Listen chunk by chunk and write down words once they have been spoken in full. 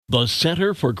The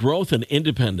Center for Growth and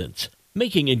Independence,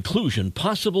 making inclusion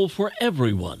possible for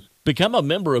everyone. Become a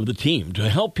member of the team to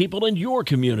help people in your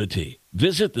community.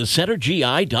 Visit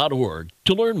thecentergi.org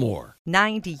to learn more.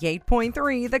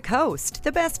 98.3 The Coast,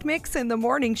 the best mix in the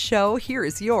morning show.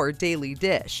 Here's your daily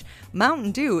dish.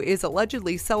 Mountain Dew is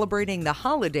allegedly celebrating the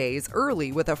holidays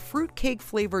early with a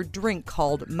fruitcake-flavored drink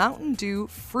called Mountain Dew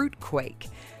Fruit Quake.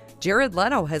 Jared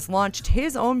Leto has launched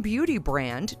his own beauty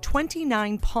brand.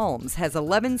 29 Palms has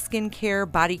 11 skincare,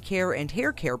 body care, and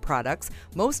hair care products.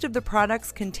 Most of the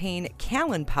products contain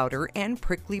Callan powder and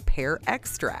prickly pear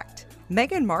extract.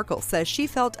 Meghan Markle says she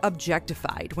felt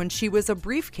objectified when she was a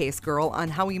briefcase girl on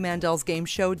Howie Mandel's game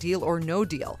show Deal or No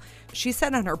Deal. She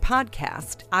said on her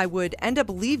podcast, "I would end up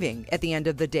leaving at the end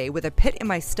of the day with a pit in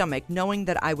my stomach knowing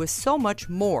that I was so much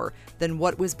more than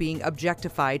what was being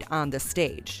objectified on the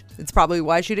stage." It's probably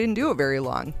why she didn't do it very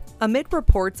long. Amid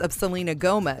reports of Selena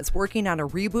Gomez working on a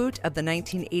reboot of the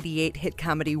 1988 hit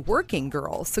comedy Working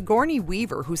Girl, Sigourney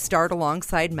Weaver, who starred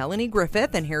alongside Melanie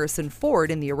Griffith and Harrison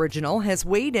Ford in the original, has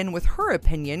weighed in with her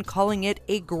opinion, calling it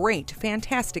a great,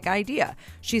 fantastic idea.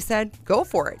 She said, "Go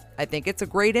for it. I think it's a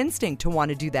great instinct to want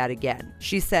to do that again."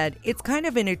 She said, "It's kind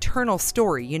of an eternal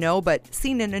story, but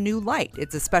seen in a new light.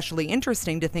 It's especially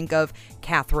interesting to think of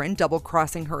Catherine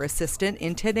double-crossing her assistant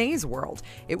in today's world.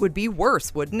 It would be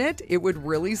worse, wouldn't it? It would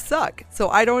really suck. So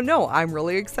I don't know. I'm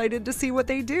really excited to see what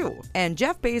they do." And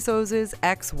Jeff Bezos'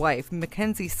 ex-wife,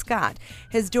 Mackenzie Scott,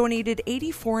 has donated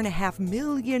 $84.5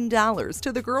 million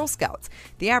to the Girl Scouts.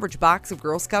 The average box of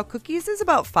Girl Scout cookies is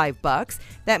about $5.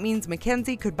 That means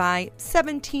Mackenzie could buy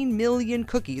 17 million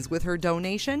cookies with her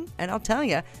donation. And I'll tell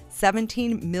you,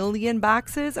 17 million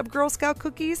boxes of Girl Scout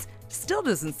cookies still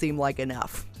doesn't seem like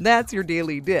enough. That's your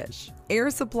daily dish. Air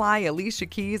Supply, Alicia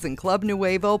Keys, and Club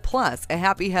Nuevo, plus a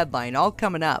happy headline, all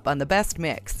coming up on the best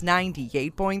mix,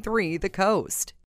 98.3 The Coast.